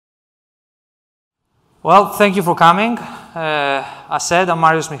Well, thank you for coming. As said, I'm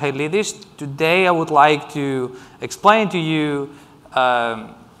Michailidis. Today I would like to explain to you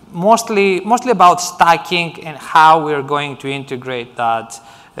mostly about stacking and how we're going to integrate that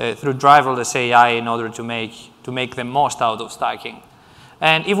through driverless AI in order to make the most out of stacking.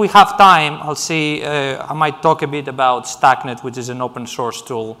 And if we have time, I'll see, I might talk a bit about StackNet, which is an open source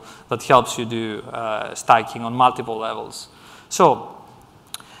tool that helps you do stacking on multiple levels. So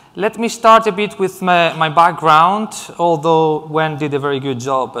let me start a bit with my background, although Wen did a very good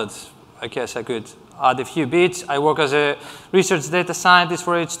job, but I guess I could add a few bits. I work as a research data scientist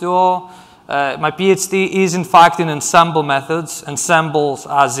for H2O. My PhD is in fact in ensemble methods, ensembles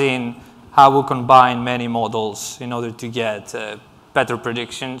as in how we combine many models in order to get better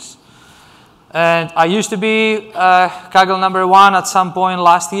predictions. And I used to be Kaggle #1 at some point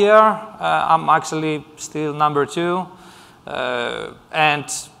last year. I'm actually still #2. And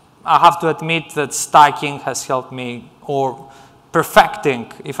I have to admit that stacking has helped me, or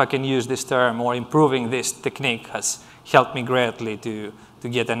perfecting, if I can use this term, or improving this technique has helped me greatly to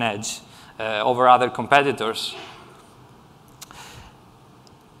get an edge over other competitors.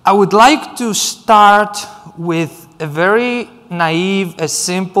 I would like to start with a very naive, a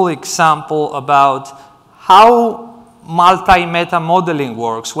simple example about how multi-meta-modeling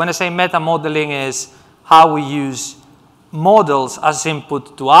works. When I say meta-modeling is how we use models as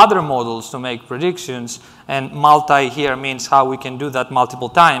input to other models to make predictions, and multi here means how we can do that multiple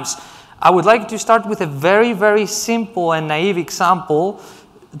times. I would like to start with a very, very simple and naive example,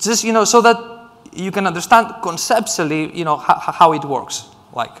 just so that you can understand conceptually how it works,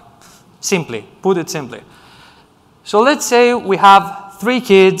 like simply, put it simply. So let's say we have 3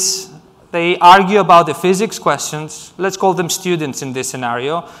 kids. They argue about the physics questions. Let's call them students in this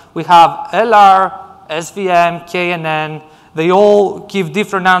scenario. We have LR, SVM, K, and N. They all give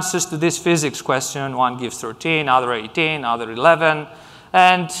different answers to this physics question. One gives 13, other 18, other 11.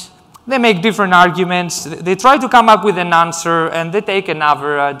 And they make different arguments. They try to come up with an answer, and they take an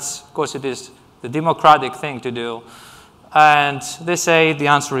average. Of course, it is the democratic thing to do. And they say the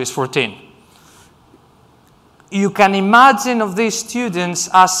answer is 14. You can imagine of these students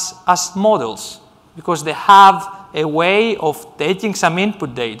as models, because they have a way of taking some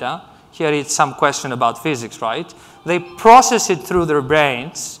input data. Here it's some question about physics, right? They process it through their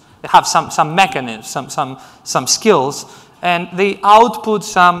brains. They have some mechanisms, some skills, and they output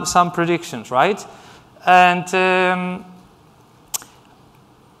some predictions, right? And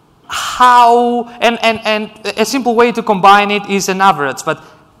and a simple way to combine it is an average. But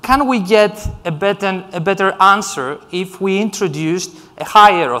can we get a better answer if we introduced a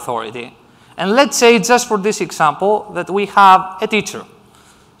higher authority? And let's say, just for this example, that we have a teacher.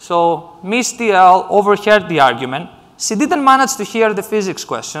 So Miss TL overheard the argument. She didn't manage to hear the physics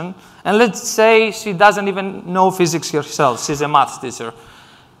question. And let's say she doesn't even know physics herself. She's a math teacher.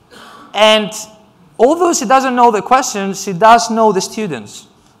 And although she doesn't know the question, she does know the students.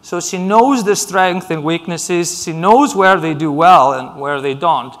 So she knows their strengths and weaknesses. She knows where they do well and where they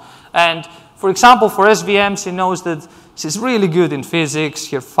don't. And for example, for SVM, she knows that she's really good in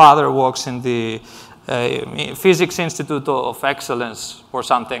physics. Her father works in the Physics Institute of Excellence or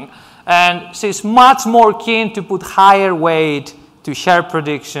something. And she's much more keen to put higher weight to her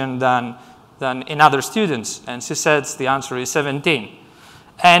prediction than in other students. And she says the answer is 17.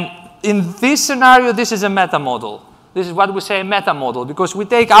 And in this scenario, this is a meta-model. This is what we say a meta-model, because we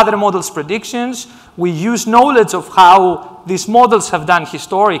take other models' predictions, we use knowledge of how these models have done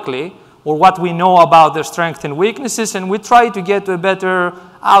historically, or what we know about their strengths and weaknesses, and we try to get to a better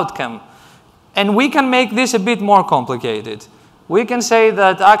outcome. And we can make this a bit more complicated. We can say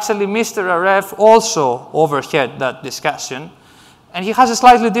that actually Mr. RF also overheard that discussion, and he has a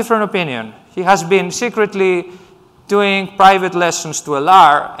slightly different opinion. He has been secretly doing private lessons to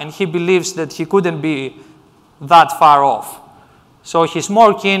LR, and he believes that he couldn't be that far off. So he's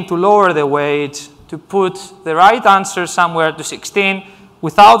more keen to lower the weight, to put the right answer somewhere to 16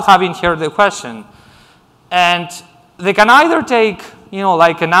 without having heard the question. And they can either take,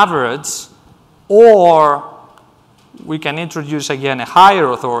 like an average, or we can introduce again a higher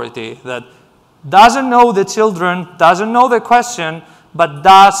authority that doesn't know the children, doesn't know the question, but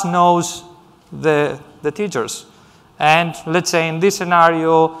does knows the teachers. And let's say in this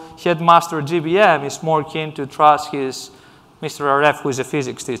scenario, headmaster GBM is more keen to trust his Mr. RF, who is a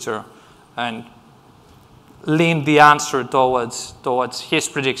physics teacher, and lean the answer towards his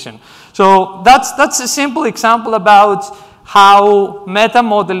prediction. So that's a simple example about how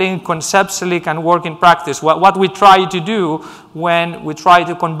meta-modeling conceptually can work in practice. What we try to do when we try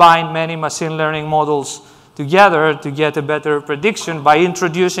to combine many machine learning models together to get a better prediction by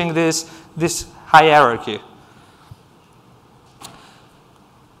introducing this hierarchy.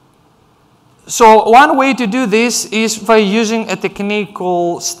 So one way to do this is by using a technique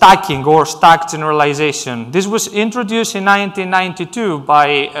called stacking or stack generalization. This was introduced in 1992 by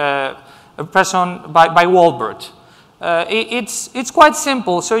a person, by Walbert. It's quite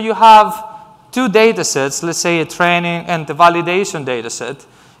simple. So you have two data sets, let's say a training and a validation data set.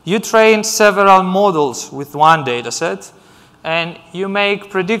 You train several models with one data set, and you make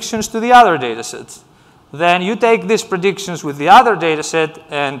predictions to the other data sets. Then you take these predictions with the other data set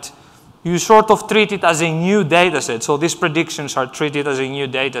and you sort of treat it as a new data set. So these predictions are treated as a new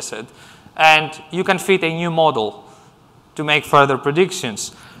data set. And you can fit a new model to make further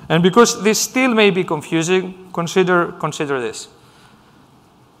predictions. And because this still may be confusing, consider this.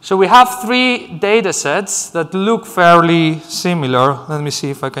 So we have three data sets that look fairly similar. Let me see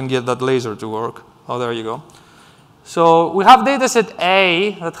if I can get that laser to work. Oh, there you go. So we have data set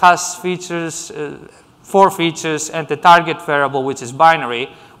A that has features, 4 features, and the target variable, which is binary.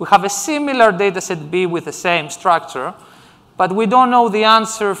 We have a similar data set B with the same structure, but we don't know the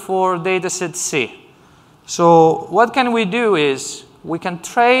answer for data set C. So what can we do is we can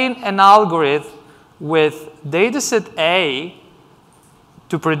train an algorithm with data set A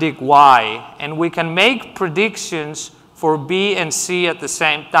to predict Y, and we can make predictions for B and C at the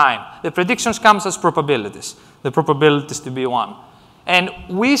same time. The predictions comes as probabilities, the probabilities to be 1. And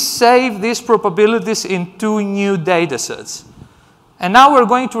we save these probabilities in 2 new data sets. And now we're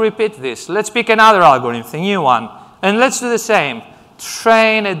going to repeat this. Let's pick another algorithm, a new one. And let's do the same.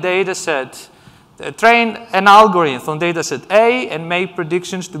 Train a data set, train an algorithm on data set A and make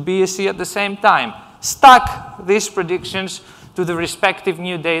predictions to B and C at the same time. Stack these predictions to the respective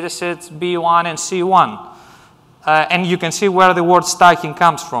new data sets B1 and C1. And you can see where the word stacking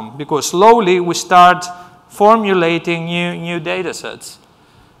comes from, because slowly we start formulating new data sets.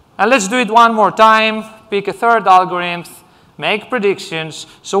 And let's do it one more time. Pick a third algorithm, make predictions.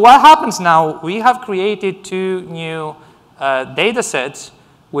 So what happens now, we have created 2 new data sets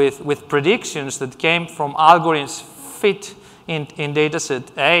with predictions that came from algorithms fit in data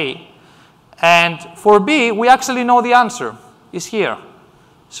set A. And for B, we actually know the answer is here.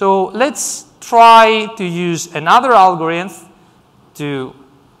 So let's try to use another algorithm to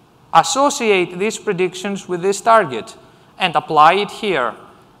associate these predictions with this target and apply it here.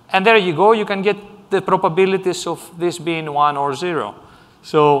 And there you go, you can get the probabilities of this being 1 or 0.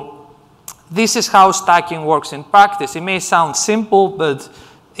 So this is how stacking works in practice. It may sound simple, but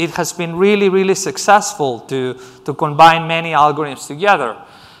it has been really, really successful to combine many algorithms together.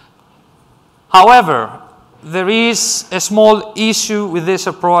 However, there is a small issue with this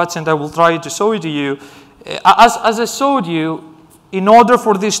approach, and I will try to show it to you. As I showed you, in order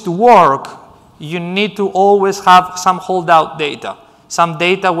for this to work, you need to always have some holdout data, some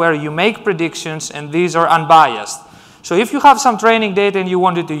data where you make predictions, and these are unbiased. So if you have some training data and you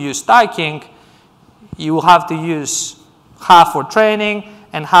wanted to use stacking, you will have to use half for training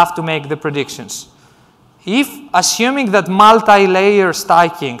and half to make the predictions. If, assuming that multi-layer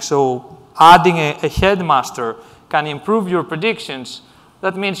stacking, so adding a headmaster, can improve your predictions,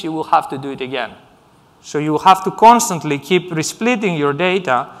 that means you will have to do it again. So you will have to constantly keep resplitting your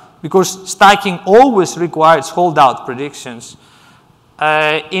data, because stacking always requires holdout predictions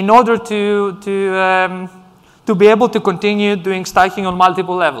in order to be able to continue doing stacking on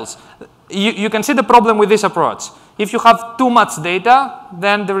multiple levels. You can see the problem with this approach. If you have too much data,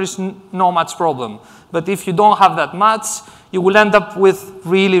 then there is no much problem. But if you don't have that much, you will end up with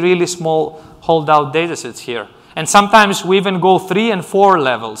really, really small holdout data sets here. And sometimes we even go 3 and 4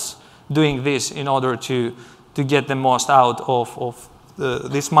 levels doing this in order to get the most out of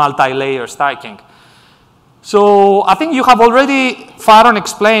this multi-layer stacking. So I think you have already far on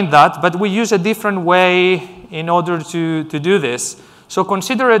explained that, but we use a different way in order to do this. So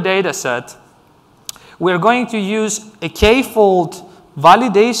consider a data set. We're going to use a k-fold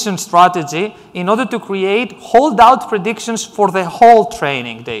validation strategy in order to create holdout predictions for the whole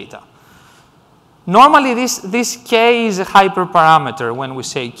training data. Normally, this k is a hyperparameter when we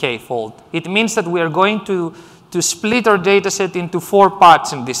say k-fold. It means that we are going to split our data set into 4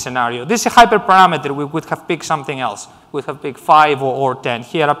 parts in this scenario. This is a hyperparameter. We would have picked something else. We would have picked 5 or 10.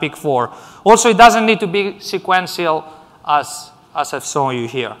 Here I pick 4. Also, it doesn't need to be sequential as I've shown you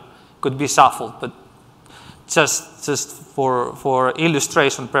here. It could be shuffled, but just for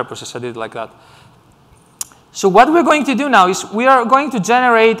illustration purposes, I did it like that. So what we're going to do now is we are going to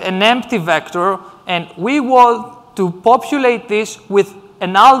generate an empty vector, and we want to populate this with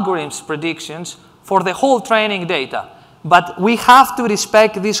an algorithm's predictions for the whole training data. But we have to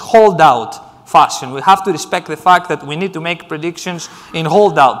respect this holdout fashion. We have to respect the fact that we need to make predictions in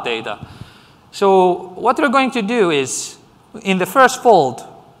holdout data. So what we're going to do is, in the first fold,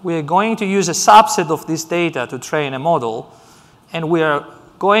 we're going to use a subset of this data to train a model, and we are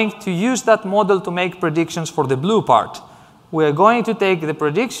going to use that model to make predictions for the blue part. We're going to take the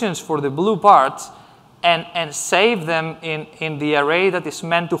predictions for the blue part and save them in the array that is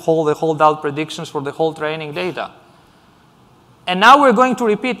meant to hold the holdout predictions for the whole training data. And now we're going to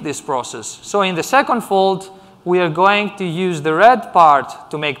repeat this process. So in the second fold, we are going to use the red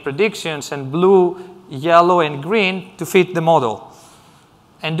part to make predictions and blue, yellow, and green to fit the model.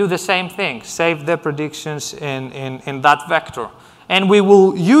 And do the same thing, save the predictions in that vector. And we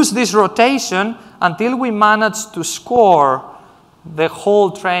will use this rotation until we manage to score the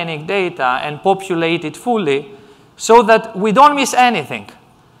whole training data and populate it fully so that we don't miss anything.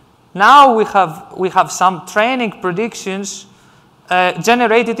 Now we have some training predictions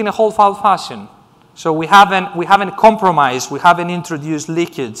generated in a whole file fashion. So we haven't compromised, we haven't introduced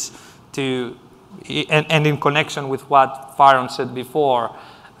leakage to, and in connection with what Faron said before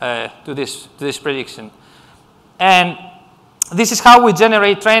to this prediction. And this is how we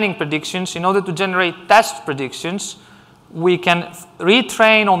generate training predictions. In order to generate test predictions, we can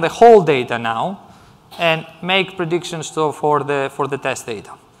retrain on the whole data now and make predictions for the test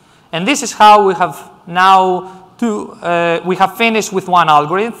data. And this is how we have now we have finished with one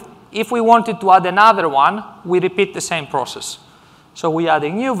algorithm. If we wanted to add another one, we repeat the same process. So we add a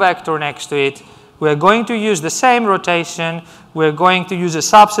new vector next to it. We're going to use the same rotation. We're going to use a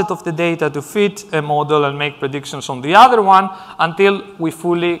subset of the data to fit a model and make predictions on the other one until we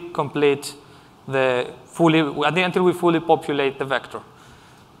fully complete until we fully populate the vector.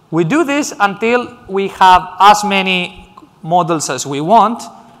 We do this until we have as many models as we want,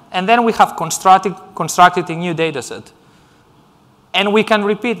 and then we have constructed a new data set. And we can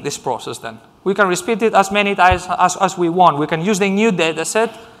repeat this process then. We can repeat it as many times as we want. We can use the new data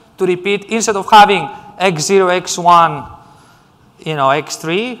set to repeat, instead of having x0, x1,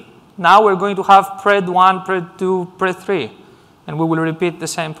 x3, now we're going to have pred1, pred2, pred3, and we will repeat the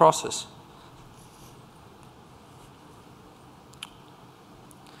same process.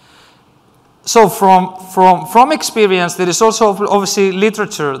 So from experience, there is also obviously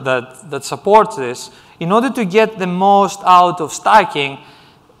literature that supports this. In order to get the most out of stacking,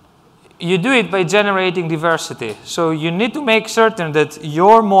 you do it by generating diversity. So you need to make certain that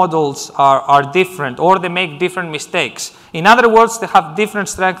your models are different, or they make different mistakes. In other words, they have different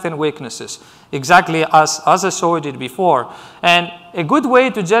strengths and weaknesses, exactly as I showed it before. And a good way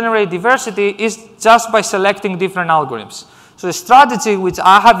to generate diversity is just by selecting different algorithms. So the strategy which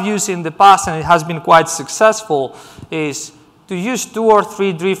I have used in the past, and it has been quite successful, is to use 2 or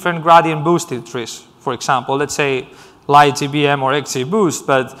 3 different gradient boosted trees. For example, let's say LightGBM or XGBoost,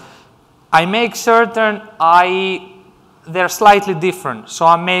 but I make certain they're slightly different. So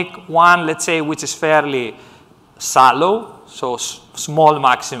I make one, let's say, which is fairly shallow, so small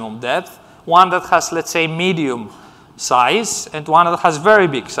maximum depth, one that has, let's say, medium size, and one that has very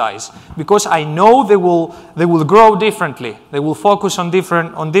big size, because I know they will grow differently. They will focus on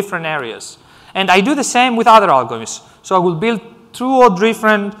different areas. And I do the same with other algorithms. So I will build 2 or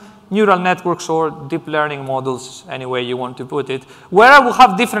different neural networks or deep learning models, any way you want to put it, where I will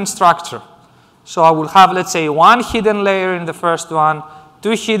have different structure. So I will have, let's say, 1 hidden layer in the first one,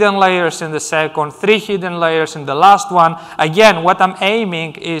 2 hidden layers in the second, 3 hidden layers in the last one. Again, what I'm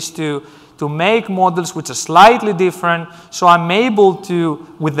aiming is to make models which are slightly different, so I'm able to,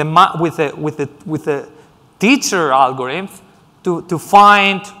 with the teacher algorithm, to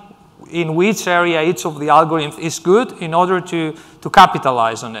find in which area each of the algorithms is good in order to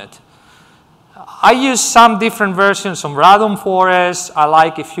capitalize on it. I use some different versions of random forest. I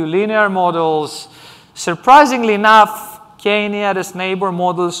like a few linear models. Surprisingly enough, k-nearest neighbor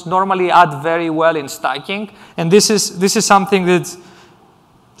models normally add very well in stacking, and this is something that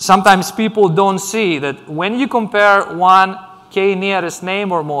sometimes people don't see, that when you compare one k-nearest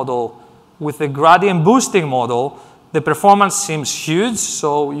neighbor model with a gradient boosting model, the performance seems huge,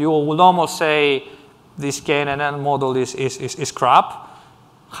 so you would almost say this KNN model is crap.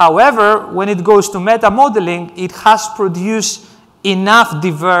 However, when it goes to meta-modeling, it has produced enough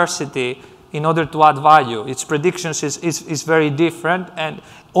diversity in order to add value. Its predictions is very different, and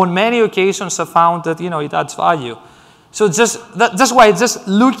on many occasions I found that it adds value. So that's why just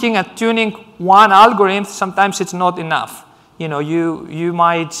looking at tuning one algorithm, sometimes it's not enough. You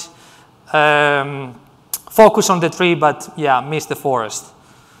might focus on the tree, but yeah, miss the forest.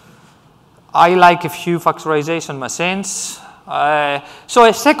 I like a few factorization machines. So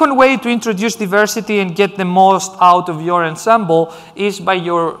a second way to introduce diversity and get the most out of your ensemble is by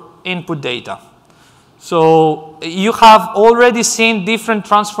your input data. So you have already seen different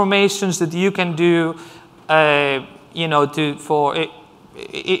transformations that you can do, for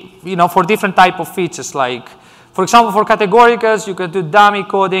different type of features. Like, for example, for categoricals, you can do dummy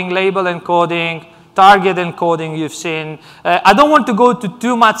coding, label encoding, target encoding you've seen. I don't want to go to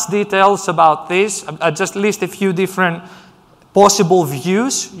too much details about this. I just list a few different possible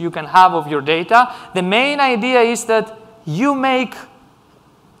views you can have of your data. The main idea is that you make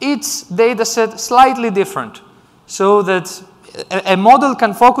each data set slightly different so that a model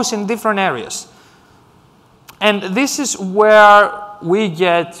can focus in different areas. And this is where we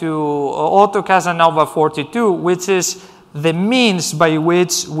get to AutoKazanova42, which is the means by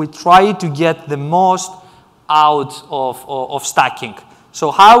which we try to get the most out of stacking. So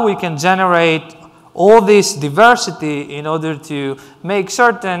how we can generate all this diversity in order to make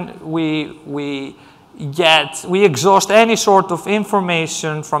certain we exhaust any sort of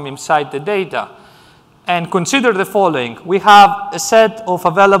information from inside the data. And consider the following. We have a set of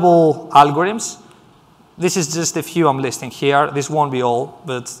available algorithms. This is just a few I'm listing here. This won't be all,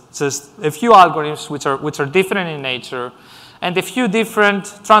 but just a few algorithms which are different in nature, and a few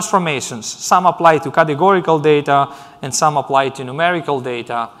different transformations. Some apply to categorical data, and some apply to numerical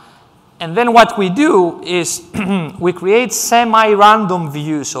data. And then what we do is we create semi-random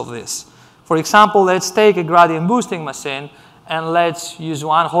views of this. For example, let's take a gradient boosting machine, and let's use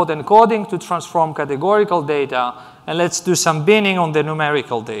one hot encoding to transform categorical data, and let's do some binning on the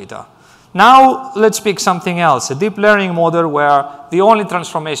numerical data. Now let's pick something else, a deep learning model where the only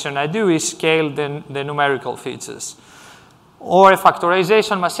transformation I do is scale the numerical features. Or a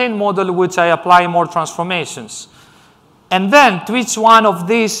factorization machine model which I apply more transformations. And then to each one of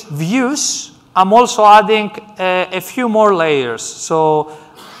these views, I'm also adding a few more layers. So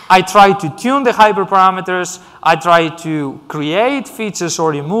I try to tune the hyperparameters, I try to create features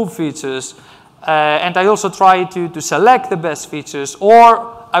or remove features, and I also try to select the best features,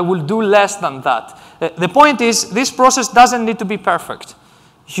 or I will do less than that. The point is, this process doesn't need to be perfect.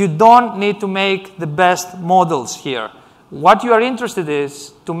 You don't need to make the best models here. What you are interested in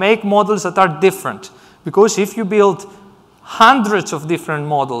is to make models that are different. Because if you build hundreds of different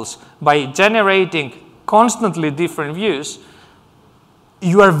models by generating constantly different views,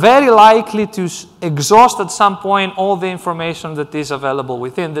 you are very likely to exhaust at some point all the information that is available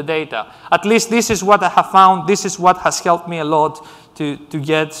within the data. At least this is what I have found. This is what has helped me a lot to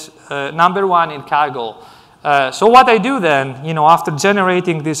get #1 in Kaggle. So what I do then, after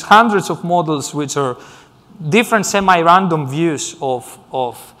generating these hundreds of models, which are different semi-random views of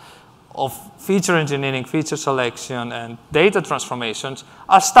feature engineering, feature selection, and data transformations,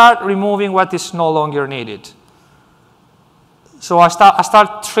 I start removing what is no longer needed. So I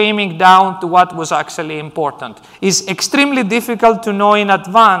start trimming down to what was actually important. It's extremely difficult to know in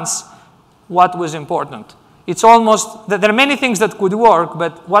advance what was important. It's almost, there are many things that could work,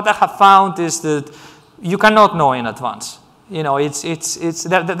 but what I have found is that you cannot know in advance. There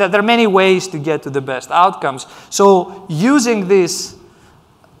are many ways to get to the best outcomes. So using this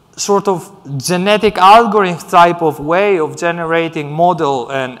sort of genetic algorithm type of way of generating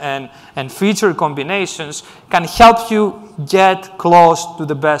model and feature combinations can help you get close to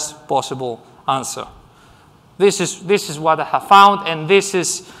the best possible answer. This is what I have found, and this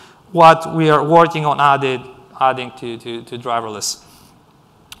is what we are working on adding to driverless.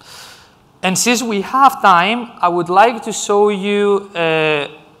 And since we have time, I would like to show you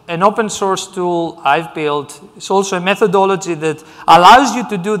an open source tool I've built. It's also a methodology that allows you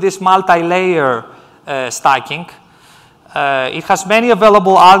to do this multi-layer stacking. It has many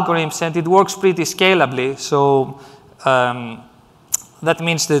available algorithms, and it works pretty scalably. So that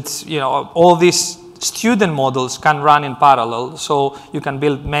means that all these student models can run in parallel. So you can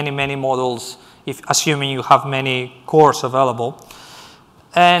build many, many models, assuming you have many cores available.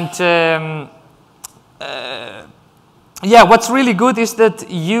 And yeah, what's really good is that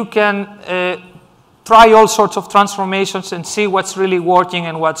you can try all sorts of transformations and see what's really working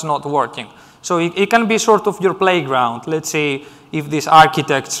and what's not working. So it can be sort of your playground. Let's see if this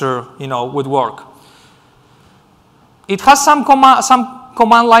architecture, would work. It has some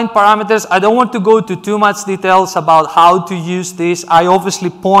command line parameters. I don't want to go to too much details about how to use this. I obviously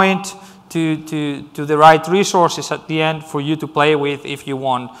point to the right resources at the end for you to play with if you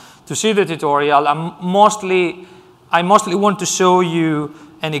want to see the tutorial. I mostly want to show you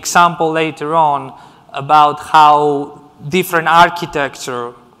an example later on about how different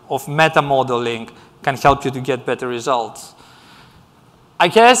architecture of meta-modeling can help you to get better results. I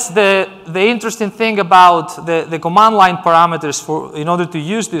guess the interesting thing about the command line parameters in order to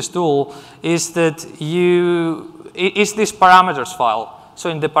use this tool is that is this parameters file. So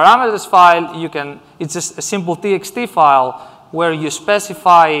in the parameters file, it's just a simple txt file where you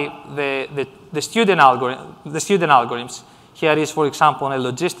specify the student algorithms. Here is, for example, a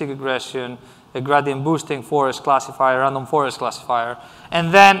logistic regression, a gradient boosting forest classifier, random forest classifier,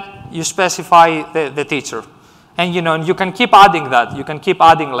 and then you specify the teacher. And you can keep adding that. You can keep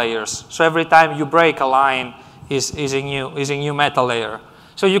adding layers. So every time you break a line is a new meta layer.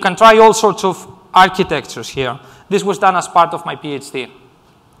 So you can try all sorts of architectures here. This was done as part of my PhD.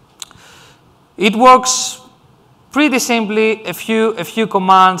 It works pretty simply, a few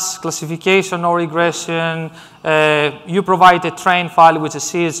commands, classification or regression. You provide a train file, which is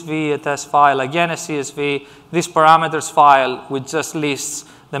CSV, a test file, again a CSV. This parameters file, which just lists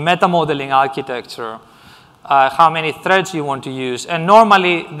the meta-modeling architecture, how many threads you want to use. And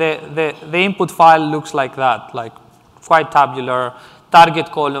normally, the input file looks like that, like quite tabular,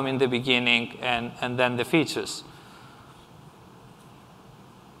 target column in the beginning, and then the features.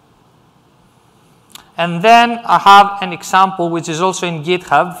 And then I have an example which is also in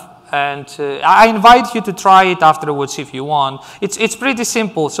GitHub, and I invite you to try it afterwards if you want. It's pretty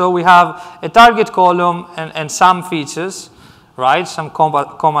simple. So we have a target column and some features, right? Some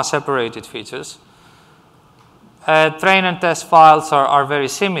comma-separated features. Train and test files are very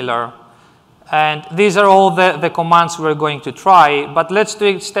similar. And these are all the commands we're going to try, but let's do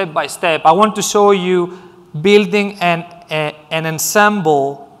it step by step. I want to show you building an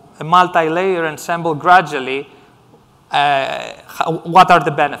ensemble, a multi-layer ensemble gradually. What are the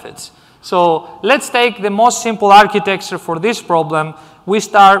benefits? So let's take the most simple architecture for this problem. We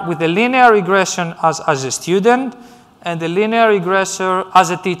start with the linear regression as a student and the linear regressor as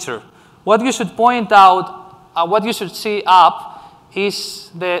a teacher. What you should point out, what you should see up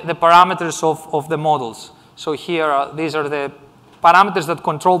is the parameters of the models. So here, these are the parameters that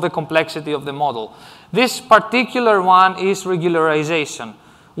control the complexity of the model. This particular one is regularization.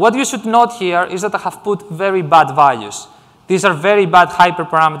 What you should note here is that I have put very bad values. These are very bad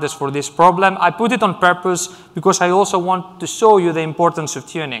hyperparameters for this problem. I put it on purpose because I also want to show you the importance of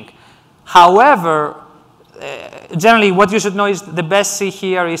tuning. However, generally what you should know is the B.Sc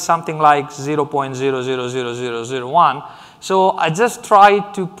here is something like 0.000001. So I just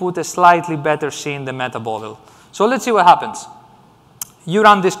tried to put a slightly better C in the meta model. So let's see what happens. You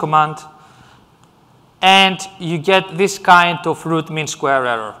run this command, and you get this kind of root mean square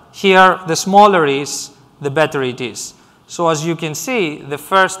error. Here, the smaller is, the better it is. So as you can see, the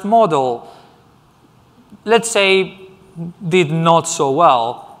first model, let's say, did not so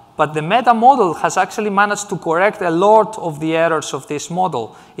well. But the meta model has actually managed to correct a lot of the errors of this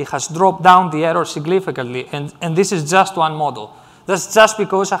model. It has dropped down the error significantly. And this is just one model. That's just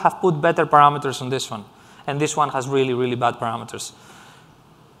because I have put better parameters on this one. And this one has really, really bad parameters.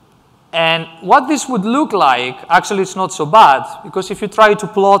 And what this would look like, actually it's not so bad, because if you try to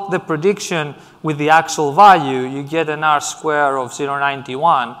plot the prediction with the actual value, you get an R square of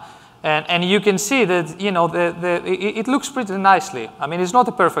 0.91. And you can see that it looks pretty nicely. I mean, it's not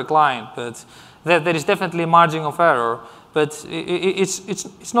a perfect line, but there is definitely a margin of error. But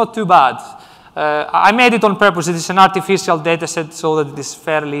it's not too bad. I made it on purpose. It is an artificial data set so that it is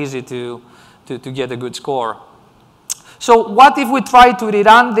fairly easy to get a good score. So what if we try to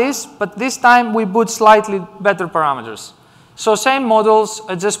rerun this, but this time we put slightly better parameters? So same models,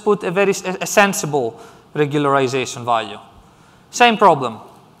 I just put a sensible regularization value. Same problem.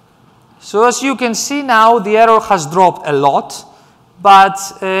 So as you can see now, the error has dropped a lot, but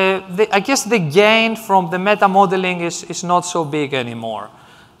I guess the gain from the meta-modeling is not so big anymore.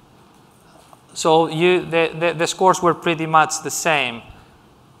 So the scores were pretty much the same.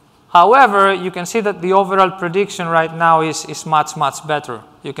 However, you can see that the overall prediction right now is much, much better.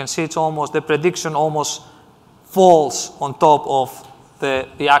 You can see the prediction almost falls on top of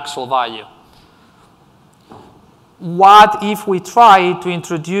the actual value. What if we try to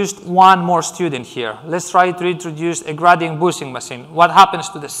introduce one more student here? Let's try to introduce a gradient boosting machine. What happens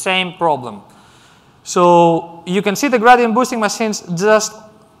to the same problem? So you can see the gradient boosting machines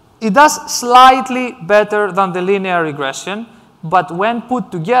it does slightly better than the linear regression, but when put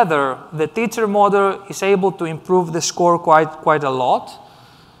together, the teacher model is able to improve the score quite a lot.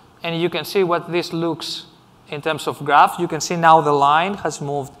 And you can see what this looks in terms of graph. You can see now the line has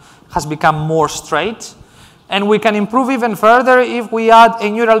become more straight. And we can improve even further if we add a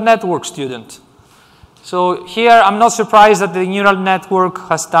neural network student. So here, I'm not surprised that the neural network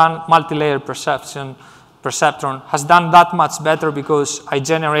has done multi-layer perceptron has done that much better because I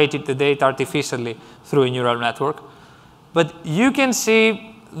generated the data artificially through a neural network. But you can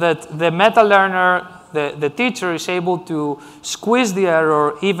see that the meta learner, the teacher, is able to squeeze the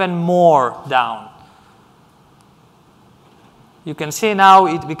error even more down. You can see now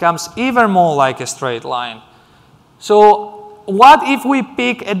it becomes even more like a straight line. So what if we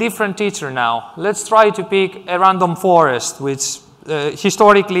pick a different teacher now? Let's try to pick a random forest, which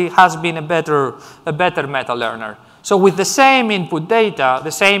historically has been a better meta learner. So with the same input data,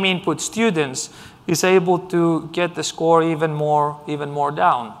 the same input students is able to get the score even more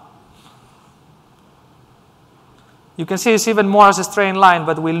down. You can see it's even more as a straight line,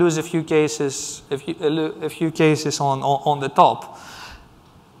 but we lose a few cases, on the top.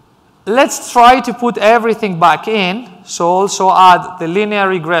 Let's try to put everything back in. So also add the linear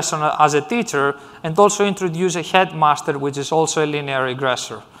regression as a teacher, and also introduce a headmaster, which is also a linear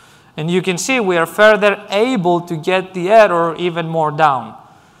regressor. And you can see we are further able to get the error even more down.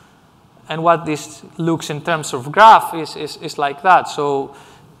 And what this looks in terms of graph is like that. So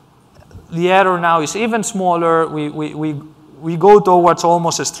the error now is even smaller. We go towards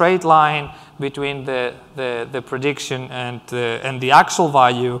almost a straight line between the prediction and the actual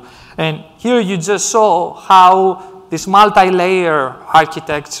value. And here you just saw how this multi-layer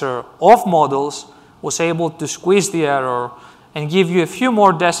architecture of models was able to squeeze the error and give you a few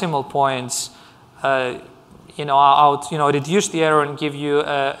more decimal points, reduce the error and give you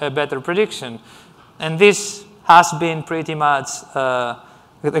a better prediction. And this has been pretty much the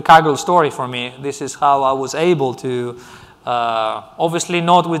Kaggle story for me. This is how I was able to, obviously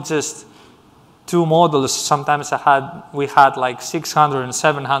not with just 2 models. Sometimes we had like 600 and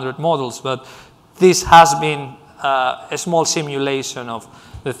 700 models, but this has been a small simulation of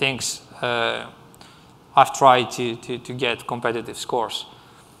the things I've tried to get competitive scores.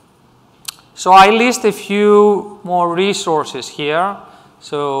 So I list a few more resources here.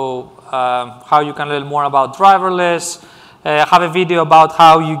 So how you can learn more about driverless. I have a video about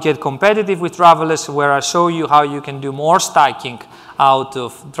how you get competitive with driverless, where I show you how you can do more stacking out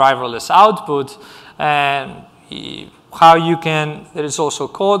of driverless output, and how you can, there is also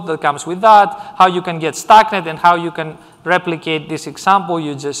code that comes with that, how you can get StackNet, and how you can replicate this example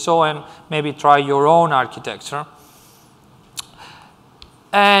you just saw and maybe try your own architecture.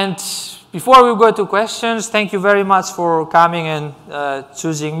 And before we go to questions, thank you very much for coming and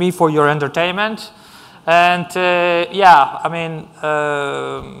choosing me for your entertainment. And yeah, I mean,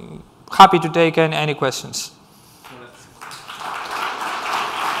 happy to take any questions.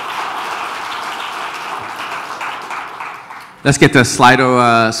 Let's get the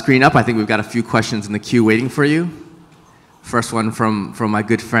Slido screen up. I think we've got a few questions in the queue waiting for you. First one from my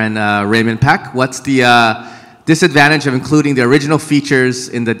good friend Raymond Peck. What's the disadvantage of including the original features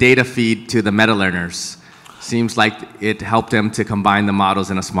in the data feed to the meta learners? Seems like it helped them to combine the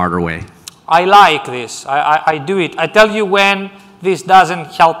models in a smarter way. I like this. I do it. I tell you when this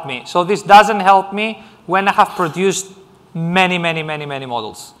doesn't help me. So this doesn't help me when I have produced many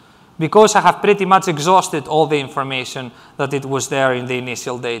models, because I have pretty much exhausted all the information that it was there in the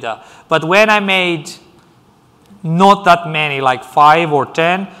initial data. But when I made not that many, like 5 or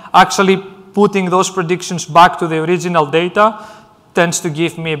 10, actually putting those predictions back to the original data tends to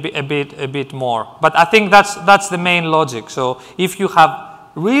give me a bit more. But I think that's the main logic. So if you have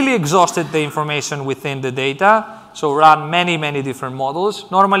really exhausted the information within the data, so run many different models,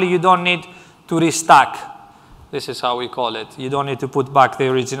 normally you don't need to restack. This is how we call it. You don't need to put back the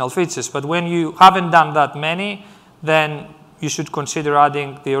original features. But when you haven't done that many, then you should consider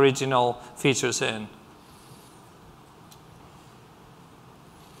adding the original features in.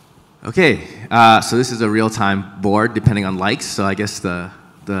 Okay, so this is a real-time board depending on likes. So I guess the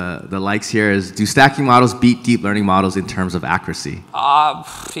likes here is, do stacking models beat deep learning models in terms of accuracy?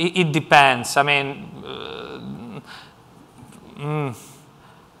 It depends. I mean,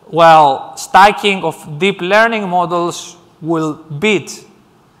 well, stacking of deep learning models will beat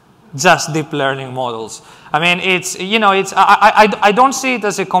just deep learning models. I mean, I don't see it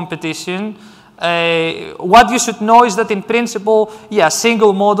as a competition. What you should know is that in principle, yeah,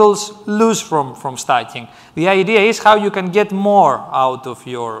 single models lose from stacking. The idea is how you can get more out of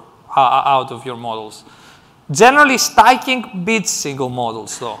your models. Generally, stacking beats single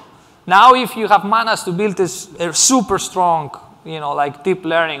models, though. Now, if you have managed to build a super strong, like deep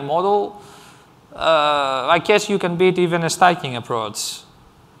learning model, I guess you can beat even a stacking approach.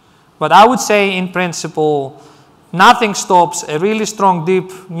 But I would say, in principle, nothing stops a really strong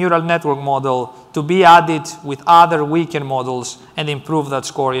deep neural network model to be added with other weaker models and improve that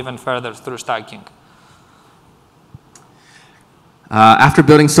score even further through stacking. After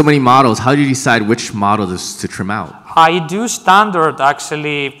building so many models, how do you decide which models to trim out? I do standard,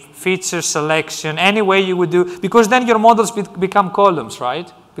 actually, feature selection, any way you would do, because then your models become columns,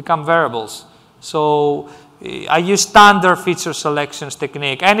 right? Become variables. So I use standard feature selections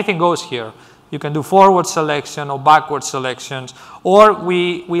technique. Anything goes here. You can do forward selection or backward selections. Or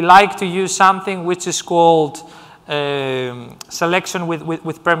we like to use something which is called selection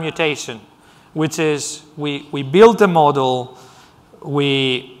with permutation, which is we build a model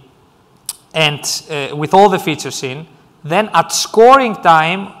with all the features in. Then at scoring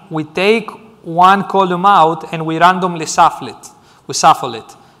time, we take one column out and we randomly shuffle it. We shuffle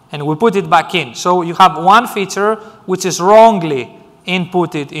it and we put it back in. So you have one feature which is wrongly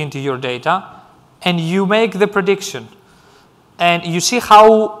inputted into your data, and you make the prediction. And you see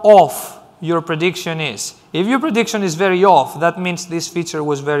how off your prediction is. If your prediction is very off, that means this feature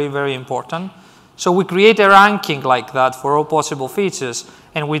was very, very important. So we create a ranking like that for all possible features,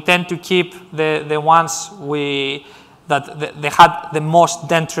 and we tend to keep the ones that they had the most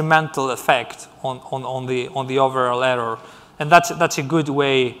detrimental effect on the overall error. And that's a good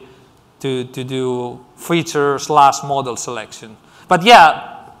way to do feature/model selection. But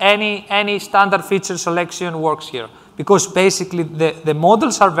yeah, any standard feature selection works here, because basically the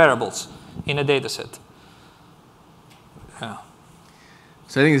models are variables in a data set. Yeah.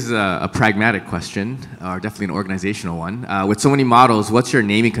 So I think this is a pragmatic question, or definitely an organizational one. With so many models, what's your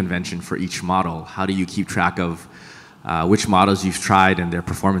naming convention for each model? How do you keep track of which models you've tried and their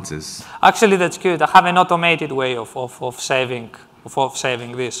performances? Actually, that's good. I have an automated way of saving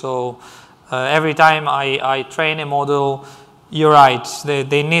this. So every time I train a model, you're right,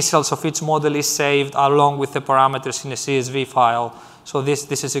 the initials of each model is saved along with the parameters in a CSV file. So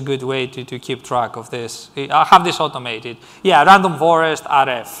this is a good way to keep track of this. I have this automated. Yeah, random forest,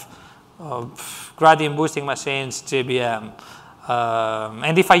 RF, gradient boosting machines, GBM.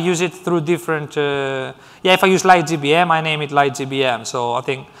 And if I use it through different, if I use light GBM, I name it light GBM. So I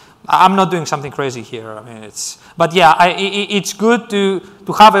think I'm not doing something crazy here. I mean, but yeah, it's good to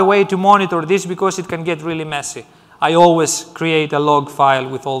have a way to monitor this, because it can get really messy. I always create a log file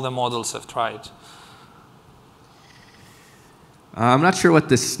with all the models I've tried. I'm not sure what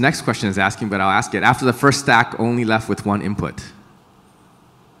this next question is asking, but I'll ask it. After the first stack, only left with one input.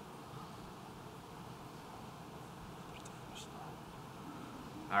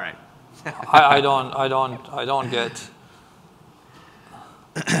 All right. I don't get.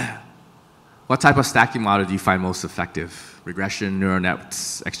 What type of stacking model do you find most effective? Regression, neural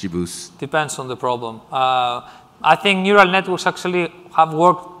nets, XGBoost? Depends on the problem. I think neural networks actually have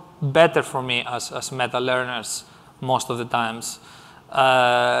worked better for me as meta learners most of the times,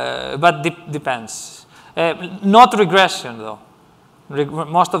 but depends. Not regression though.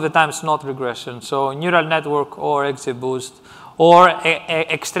 Most of the time it's not regression. So neural network or XGBoost or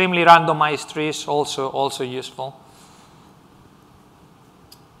extremely randomized trees also useful.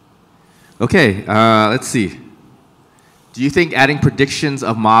 Okay, let's see. Do you think adding predictions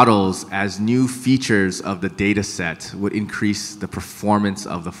of models as new features of the data set would increase the performance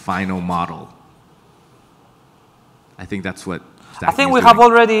of the final model? I think that's what I think we have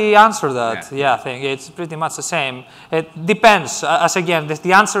already answered that. Yeah, I think it's pretty much the same. It depends. As again,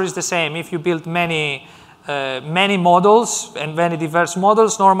 the answer is the same. If you build many models and many diverse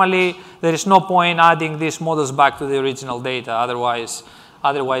models, normally there is no point adding these models back to the original data. Otherwise,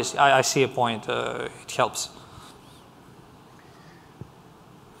 I see a point. It helps.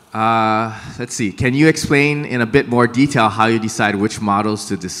 Let's see. Can you explain in a bit more detail how you decide which models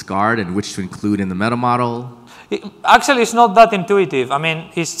to discard and which to include in the meta model? Actually, it's not that intuitive. I mean,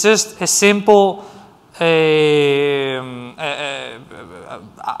 it's just a simple. I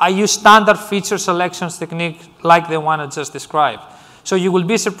use standard feature selections technique like the one I just described. So you will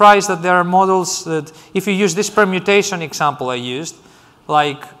be surprised that there are models that, if you use this permutation example I used,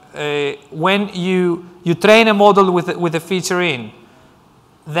 like when you train a model with a feature in,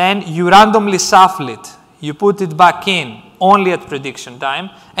 then you randomly shuffle it. You put it back in only at prediction time,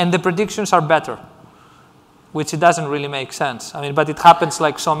 and the predictions are better, which it doesn't really make sense. I mean, but it happens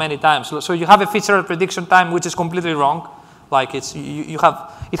like so many times. So you have a feature at prediction time which is completely wrong. Like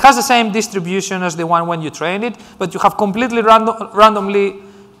it has the same distribution as the one when you train it, but you have completely randomly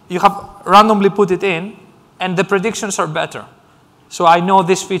put it in, and the predictions are better. So I know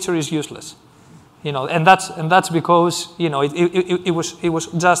this feature is useless. You know, and that's because, you know, it was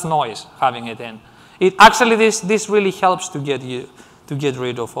just noise having it in. Actually this really helps to get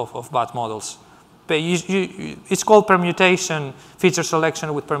rid of bad models. But it's called permutation, feature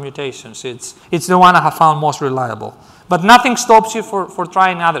selection with permutations. It's the one I have found most reliable. But nothing stops you for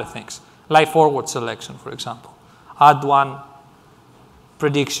trying other things, like forward selection, for example. Add one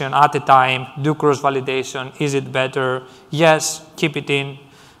prediction at a time, do cross validation. Is it better? Yes, keep it in.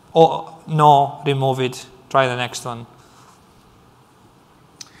 Or no, remove it, try the next one.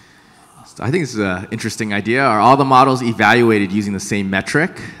 So I think this is an interesting idea. Are all the models evaluated using the same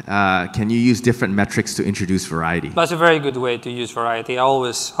metric? Can you use different metrics to introduce variety? That's a very good way to use variety. I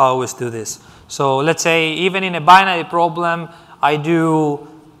always do this. So let's say even in a binary problem, I do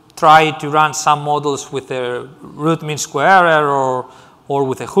try to run some models with a root mean square error or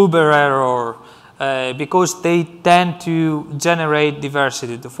with a Huber error because they tend to generate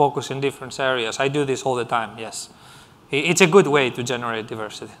diversity, to focus in different areas. I do this all the time, yes. It's a good way to generate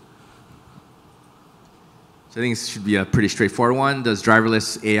diversity. So I think this should be a pretty straightforward one. Does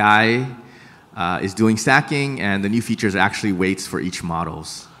driverless AI is doing stacking, and the new features are actually weights for each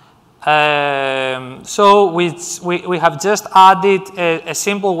models? So we have just added a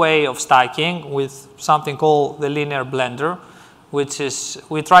simple way of stacking with something called the linear blender, which is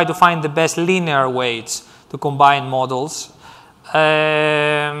we try to find the best linear weights to combine models.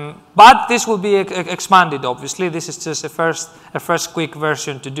 But this will be expanded, obviously. This is just a first quick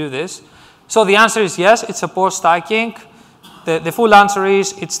version to do this. So the answer is yes, it supports stacking. The full answer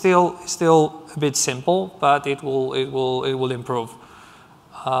is it's still a bit simple, but it will improve.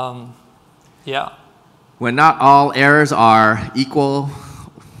 Yeah. When not all errors are equal,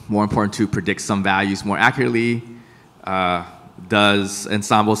 more important to predict some values more accurately, does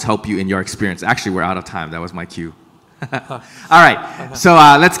ensembles help you in your experience? Actually, we're out of time. That was my cue. All right. So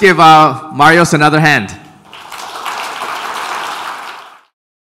let's give Marios another hand.